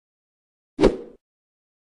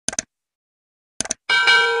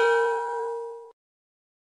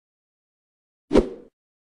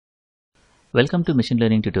Welcome to machine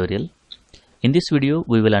learning tutorial. In this video,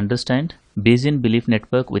 we will understand Bayesian belief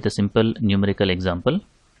network with a simple numerical example.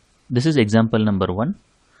 This is example number 1.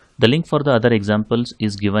 The link for the other examples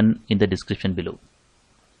is given in the description below.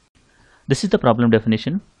 This is the problem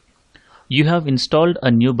definition. You have installed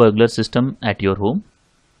a new burglar system at your home.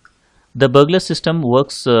 The burglar system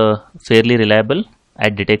works fairly reliable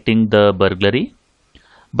at detecting the burglary,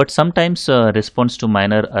 but sometimes responds to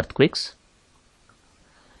minor earthquakes.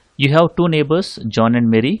 You have two neighbors, John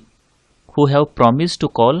and Mary, who have promised to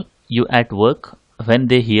call you at work when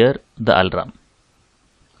they hear the alarm.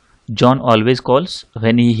 John always calls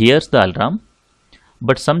when he hears the alarm,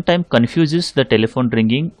 but sometimes confuses the telephone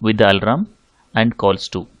ringing with the alarm and calls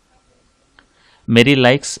too. Mary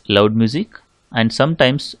likes loud music and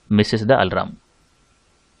sometimes misses the alarm.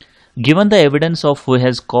 Given the evidence of who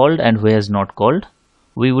has called and who has not called,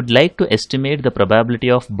 we would like to estimate the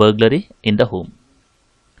probability of burglary in the home.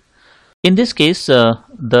 In this case,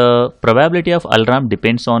 the probability of alarm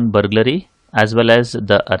depends on burglary as well as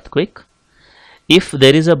the earthquake. If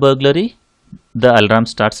there is a burglary, the alarm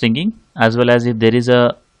starts ringing, as well as if there is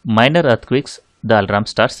a minor earthquakes, the alarm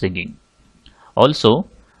starts ringing. Also,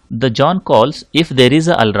 the John calls if there is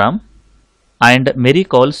a alarm and Mary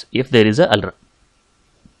calls if there is a alarm.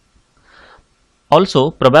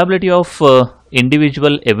 Also, probability of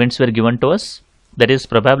individual events were given to us. That is,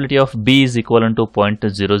 probability of B is equivalent to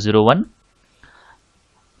 0.001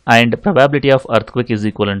 and probability of earthquake is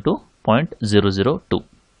equivalent to 0.002.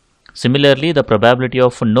 Similarly, the probability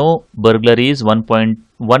of no burglary is 1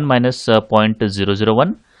 minus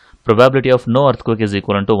 0.001. Probability of no earthquake is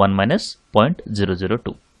equivalent to 1 minus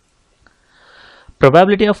 0.002.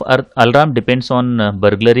 Probability of alarm depends on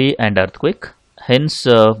burglary and earthquake. Hence,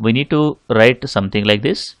 we need to write something like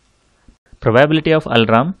this. Probability of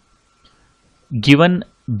alarm given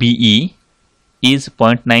BE is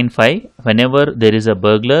 0.95 whenever there is a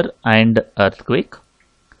burglar and earthquake,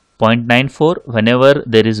 0.94 whenever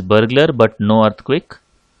there is burglar but no earthquake,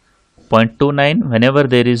 0.29 whenever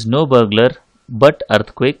there is no burglar but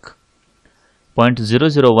earthquake,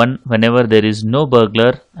 0.001 whenever there is no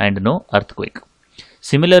burglar and no earthquake.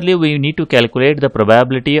 Similarly, we need to calculate the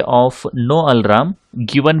probability of no alarm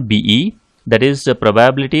given BE, that is the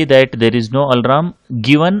probability that there is no alarm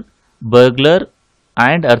given burglar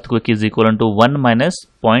and earthquake is equivalent to 1 minus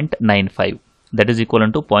 0.95, that is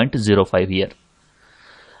equivalent to 0.05 here.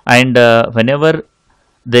 And whenever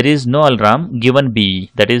there is no alarm given BE,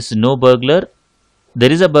 that is no burglar,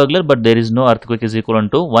 there is a burglar but there is no earthquake is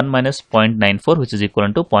equivalent to 1 minus 0.94, which is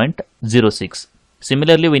equivalent to 0.06.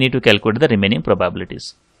 Similarly, we need to calculate the remaining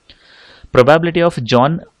probabilities. Probability of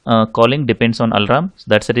John calling depends on alarm.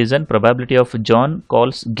 That's the reason probability of John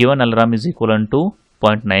calls given alarm is equivalent to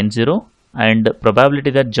 0.90 and probability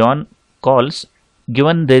that John calls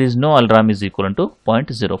given there is no alarm is equivalent to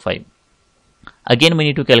 0.05. Again, we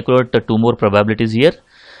need to calculate two more probabilities here.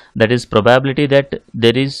 That is probability that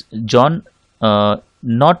there is John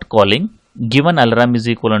not calling given alarm is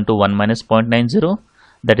equivalent to 1 minus 0.90,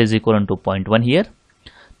 that is equivalent to 0.1 here.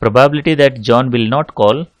 Probability that John will not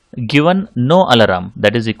call given no alarm,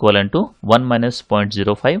 that is equivalent to 1 minus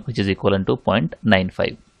 0.05, which is equivalent to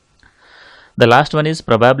 0.95. The last one is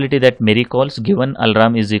probability that Mary calls given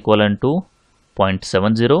alarm is equivalent to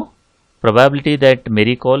 0.70. Probability that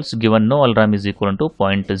Mary calls given no alarm is equivalent to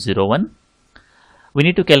 0.01. We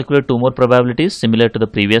need to calculate two more probabilities similar to the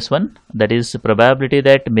previous one. That is, probability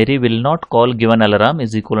that Mary will not call given alarm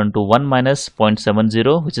is equivalent to 1 minus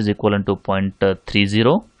 0.70, which is equivalent to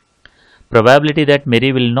 0.30. Probability that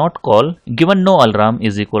Mary will not call given no alarm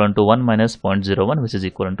is equivalent to 1 minus 0.01, which is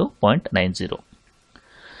equivalent to 0.90.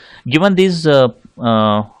 Given these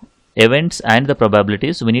events and the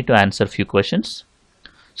probabilities, we need to answer few questions.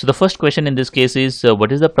 So the first question in this case is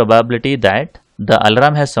what is the probability that the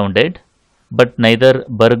alarm has sounded but neither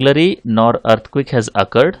burglary nor earthquake has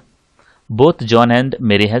occurred, both John and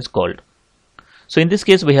Mary has called. So in this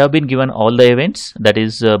case, we have been given all the events, that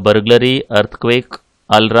is burglary, earthquake,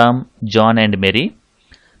 alarm, John and Mary.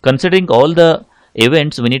 Considering all the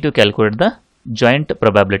events, we need to calculate the joint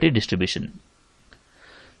probability distribution.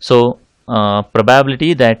 So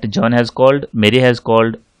probability that John has called, Mary has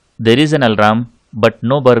called, there is an alarm but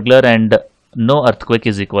no burglar and no earthquake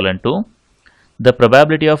is equivalent to the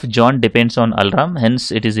probability of John depends on alarm,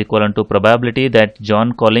 hence it is equivalent to probability that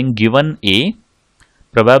John calling given A.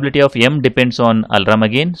 Probability of M depends on alarm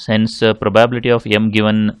again, hence probability of M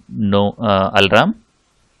given no alarm.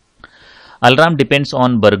 Alarm depends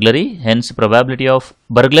on burglary, hence probability of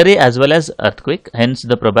burglary as well as earthquake, hence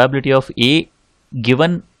the probability of A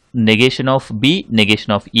given negation of B,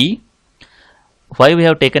 negation of E. why we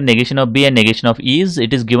have taken negation of B and negation of E is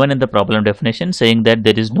it is given in the problem definition saying that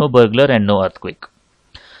there is no burglar and no earthquake.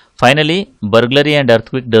 Finally, burglary and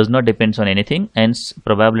earthquake does not depends on anything, hence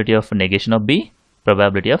probability of negation of B,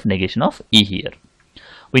 probability of negation of E here.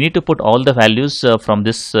 We need to put all the values from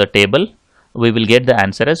this table. We will get the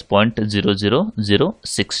answer as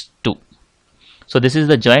 0.00062. So this is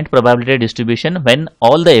the joint probability distribution when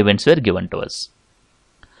all the events were given to us.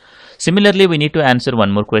 Similarly, we need to answer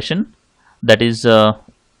one more question, that is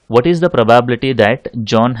what is the probability that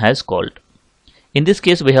John has called? In this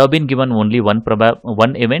case, we have been given only one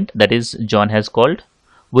event, that is John has called.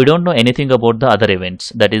 We don't know anything about the other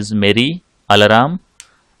events, that is Mary, alarm,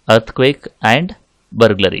 earthquake and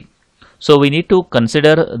burglary. So we need to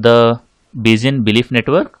consider the Bayesian belief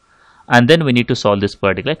network and then we need to solve this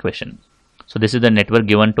particular question. So this is the network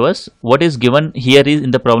given to us. What is given here is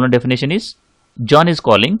in the problem definition is John is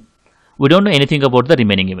calling. We don't know anything about the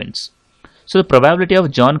remaining events. So the probability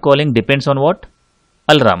of John calling depends on what?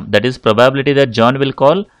 Alarm. That is probability that John will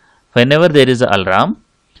call whenever there is an alarm.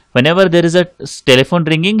 Whenever there is a telephone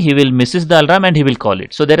ringing, he will misses the alarm and he will call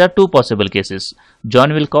it. So there are two possible cases.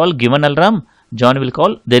 John will call given alarm. John will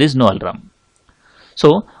call there is no alarm.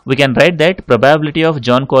 So we can write that probability of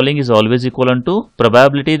John calling is always equivalent to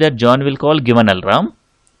probability that John will call given alarm,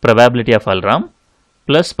 probability of alarm,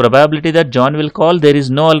 plus probability that John will call there is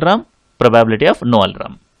no alarm, probability of no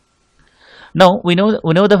alarm. Now we know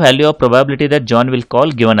the value of probability that John will call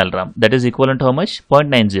given alarm, that is equivalent to how much?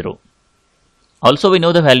 0.90. Also we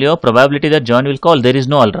know the value of probability that John will call there is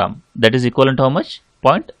no alarm, that is equivalent to how much?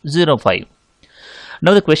 0.05.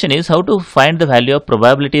 Now the question is how to find the value of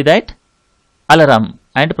probability that alarm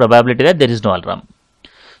and probability that there is no alarm.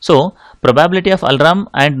 So probability of alarm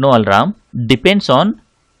and no alarm depends on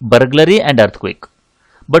burglary and earthquake.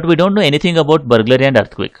 But we don't know anything about burglary and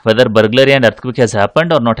earthquake, whether burglary and earthquake has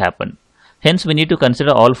happened or not happened. Hence we need to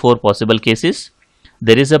consider all four possible cases.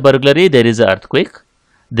 There is a burglary, there is an earthquake.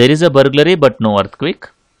 There is a burglary but no earthquake.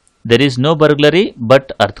 There is no burglary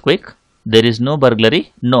but earthquake. There is no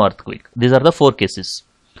burglary, no earthquake. These are the four cases.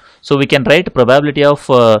 So we can write probability of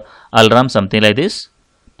alarm something like this.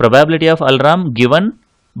 Probability of alarm given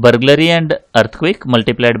burglary and earthquake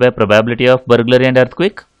multiplied by probability of burglary and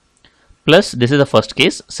earthquake, plus this is the first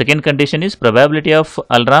case. Second condition is probability of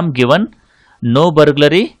alarm given no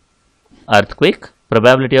burglary earthquake,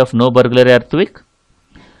 probability of no burglary earthquake.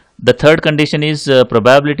 The third condition is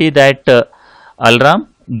probability that alarm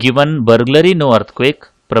given burglary no earthquake,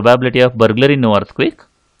 probability of burglary no earthquake.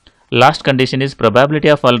 Last condition is probability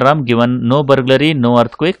of alarm given no burglary no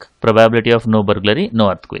earthquake, probability of no burglary no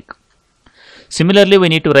earthquake. Similarly, we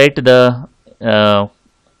need to write the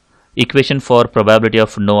equation for probability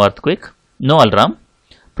of no earthquake, no alarm.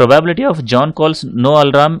 Probability of John calls no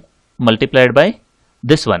alarm multiplied by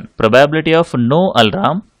this one, probability of no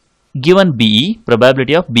alarm given BE,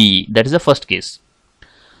 probability of BE, that is the first case.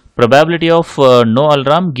 Probability of no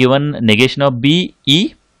alarm given negation of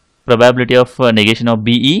BE, probability of negation of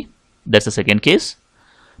BE, that's the second case.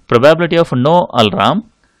 Probability of no alarm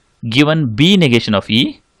given B negation of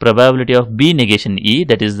E, probability of B negation E,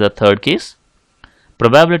 that is the third case.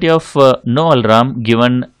 Probability of no alarm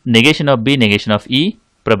given negation of B negation of E,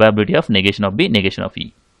 probability of negation of B negation of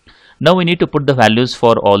E. Now we need to put the values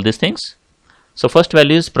for all these things. So first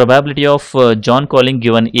value is probability of John calling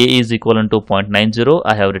given A is equivalent to 0.90.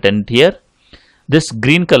 I have written it here. This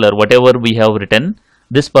green color, whatever we have written,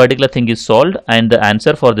 this particular thing is solved and the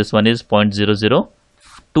answer for this one is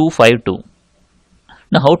 0.00252.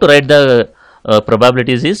 Now how to write the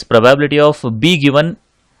probabilities is probability of B given,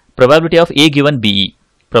 probability of A given BE,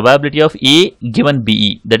 probability of A given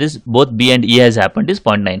BE, that is both B and E has happened, is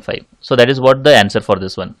 0.95. So that is what the answer for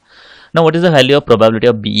this one. Now what is the value of probability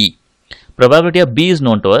of BE? Probability of B is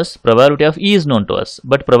known to us, probability of E is known to us,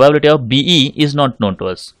 but probability of BE is not known to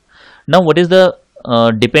us. Now what is the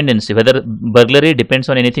dependency, whether burglary depends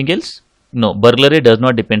on anything else? No, burglary does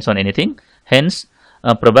not depends on anything. Hence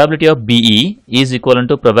probability of BE is equivalent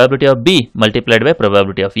to probability of B multiplied by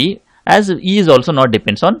probability of E, as E is also not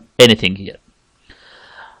depends on anything here.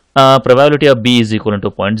 Probability of B is equivalent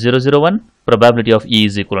to 0.001, probability of E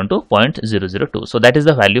is equivalent to 0.002. So that is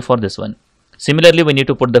the value for this one. Similarly, we need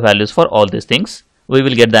to put the values for all these things. We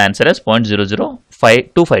will get the answer as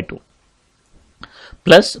 0.00252.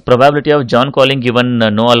 Plus probability of John calling given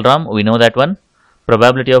no alarm, we know that one.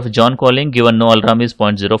 Probability of John calling given no alarm is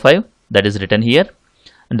 0.05, that is written here.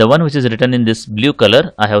 And the one which is written in this blue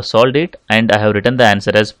color, I have solved it and I have written the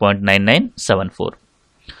answer as 0.9974.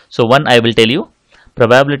 So one I will tell you,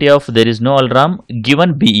 probability of there is no alarm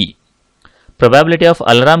given BE. Probability of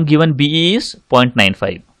alarm given BE is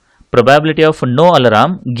 0.95. probability of no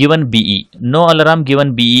alarm given BE. No alarm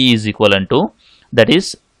given BE is equivalent to, that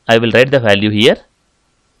is, I will write the value here,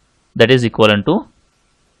 that is equivalent to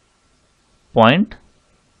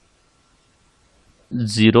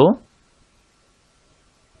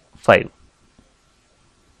 0.05.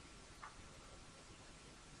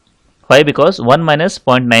 Why? Because 1 minus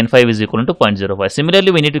 0.95 is equal to 0.05.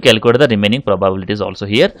 Similarly, we need to calculate the remaining probabilities also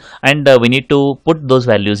here, and we need to put those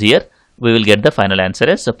values here. We will get the final answer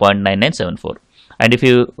as 0.9974. And if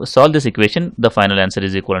you solve this equation, the final answer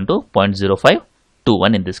is equal to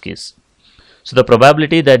 0.0521 in this case. So the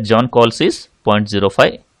probability that John calls is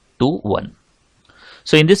 0.0521.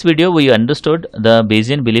 So in this video, we understood the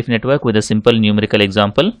Bayesian belief network with a simple numerical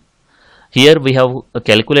example. Here we have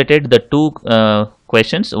calculated the two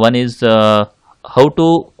questions. One is how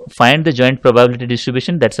to find the joint probability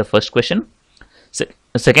distribution. That's the first question.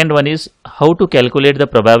 Second one is how to calculate the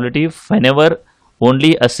probability whenever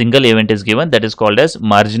only a single event is given, that is called as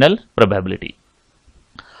marginal probability.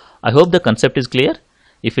 I hope the concept is clear.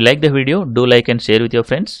 If you like the video, do like and share with your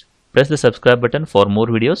friends. Press the subscribe button for more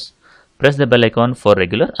videos. Press the bell icon for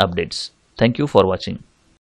regular updates. Thank you for watching.